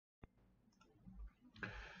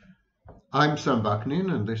I'm Sam Vaknin,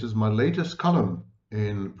 and this is my latest column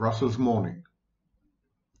in Brussels Morning.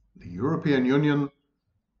 The European Union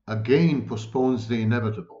again postpones the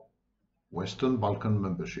inevitable: Western Balkan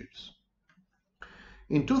memberships.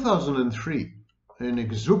 In 2003, an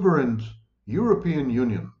exuberant European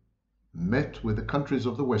Union met with the countries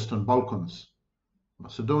of the Western Balkans: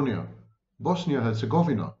 Macedonia,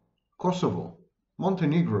 Bosnia-Herzegovina, Kosovo,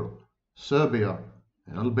 Montenegro, Serbia,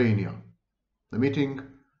 and Albania. The meeting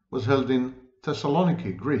was held in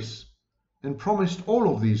Thessaloniki, Greece, and promised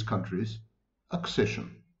all of these countries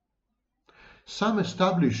accession. Some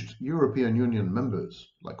established European Union members,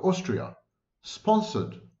 like Austria,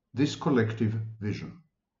 sponsored this collective vision.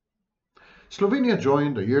 Slovenia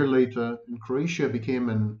joined a year later, and Croatia became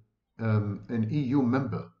an EU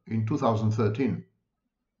member in 2013.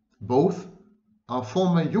 Both are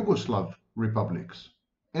former Yugoslav republics,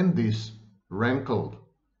 and this rankled.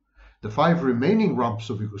 The 5 remaining rumps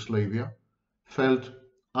of Yugoslavia felt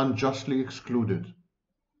unjustly excluded.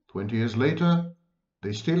 20 years later,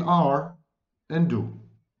 they still are and do.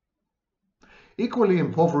 Equally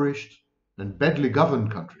impoverished and badly governed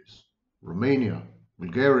countries, Romania,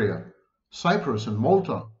 Bulgaria, Cyprus, and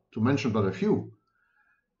Malta, to mention but a few,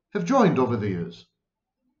 have joined over the years.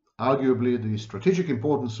 Arguably, the strategic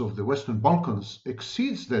importance of the Western Balkans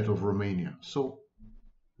exceeds that of Romania, so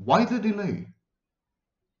why the delay?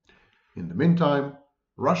 In the meantime,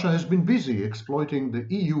 Russia has been busy exploiting the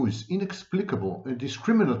EU's inexplicable and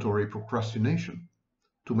discriminatory procrastination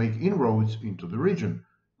to make inroads into the region,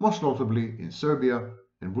 most notably in Serbia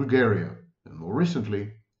and Bulgaria, and more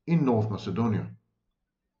recently in North Macedonia.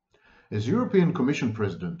 As European Commission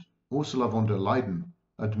President Ursula von der Leyen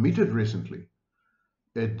admitted recently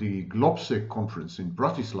at the GLOBSEC conference in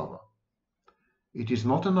Bratislava, it is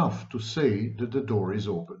not enough to say that the door is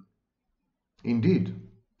open. Indeed,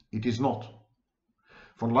 it is not.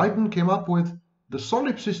 Von Leyden came up with the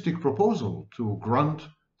solipsistic proposal to grant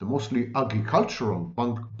the mostly agricultural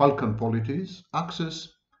Balkan polities access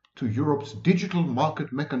to Europe's digital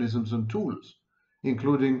market mechanisms and tools,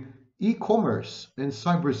 including e-commerce and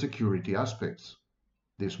cybersecurity aspects.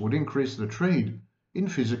 This would increase the trade in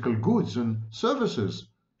physical goods and services,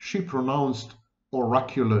 she pronounced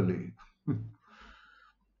oracularly.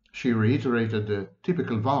 She reiterated the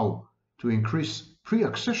typical vow to increase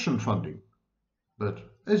pre-accession funding, but,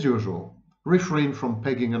 as usual, refrained from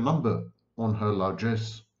pegging a number on her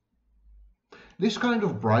largesse. This kind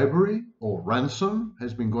of bribery or ransom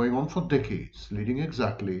has been going on for decades, leading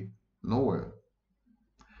exactly nowhere.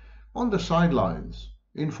 On the sidelines,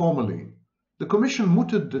 informally, the Commission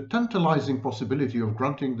mooted the tantalizing possibility of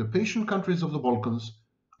granting the patient countries of the Balkans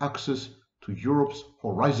access to Europe's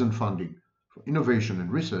Horizon funding for innovation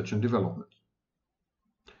and research and development.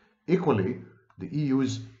 Equally, the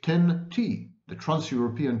EU's 10T, the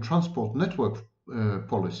Trans-European Transport Network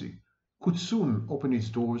policy, could soon open its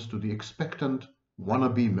doors to the expectant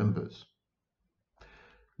wannabe members.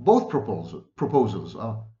 Both proposals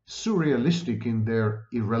are surrealistic in their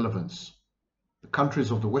irrelevance. The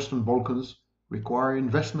countries of the Western Balkans require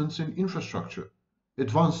investments in infrastructure,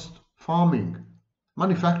 advanced farming,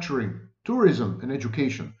 manufacturing, tourism, and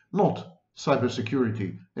education, not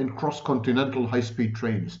cybersecurity and cross-continental high-speed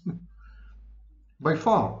trains. By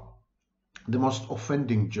far, the most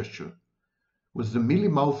offending gesture was the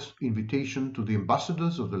mealy-mouthed invitation to the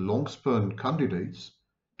ambassadors of the long-spurned candidates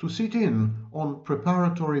to sit in on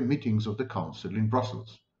preparatory meetings of the Council in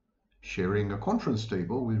Brussels, sharing a conference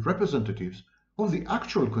table with representatives of the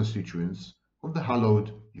actual constituents of the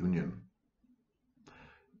hallowed Union.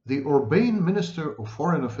 The urbane Minister of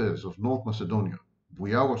Foreign Affairs of North Macedonia,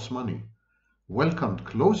 Buja Osmani, welcomed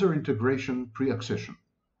closer integration pre-accession.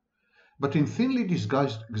 But in thinly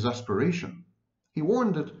disguised exasperation, he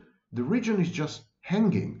warned that the region is just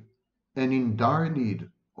hanging and in dire need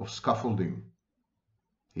of scaffolding.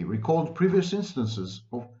 He recalled previous instances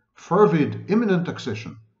of fervid imminent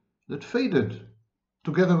accession that faded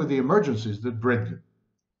together with the emergencies that bred them.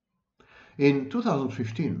 In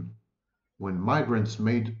 2015, when migrants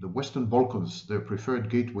made the Western Balkans their preferred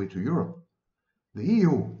gateway to Europe, the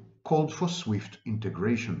EU called for swift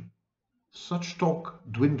integration. Such talk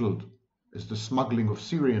dwindled as the smuggling of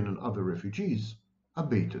Syrian and other refugees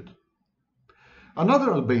abated.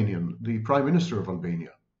 Another Albanian, the Prime Minister of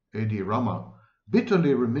Albania, Edi Rama,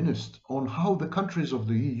 bitterly reminisced on how the countries of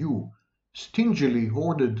the EU stingily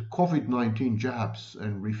hoarded COVID-19 jabs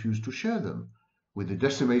and refused to share them with the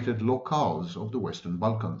decimated locales of the Western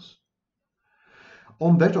Balkans.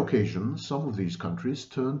 On that occasion, some of these countries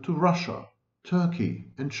turned to Russia, Turkey,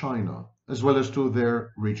 and China, as well as to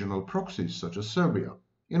their regional proxies such as Serbia,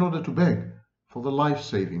 in order to beg for the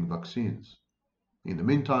life-saving vaccines. In the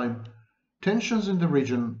meantime, Tensions in the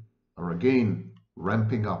region are again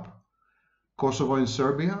ramping up. Kosovo and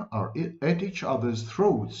Serbia are at each other's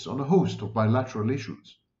throats on a host of bilateral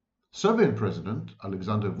issues. Serbian President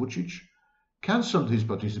Aleksandar Vučić cancelled his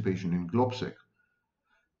participation in GLOBSEC,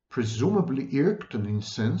 presumably irked and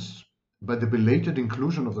incensed by the belated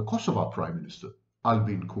inclusion of the Kosovo Prime Minister,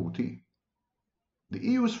 Albin Kurti. The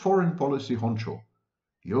EU's foreign policy honcho,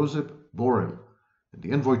 Josep Borrell, and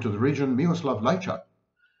the envoy to the region, Miroslav Lajčák,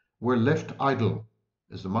 were left idle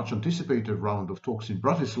as the much-anticipated round of talks in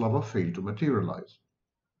Bratislava failed to materialize.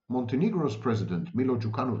 Montenegro's President Milo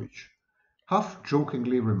Đukanović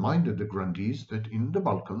half-jokingly reminded the grandees that in the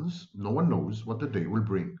Balkans no one knows what the day will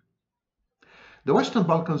bring. The Western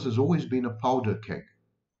Balkans has always been a powder keg.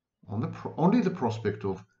 Only the prospect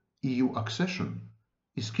of EU accession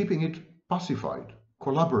is keeping it pacified,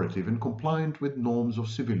 collaborative and compliant with norms of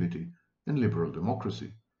civility and liberal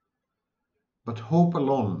democracy. But hope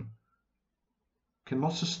alone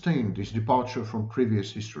cannot sustain this departure from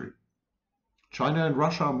previous history. China and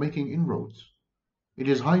Russia are making inroads. It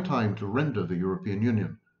is high time to render the European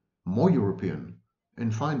Union more European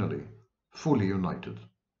and finally fully united.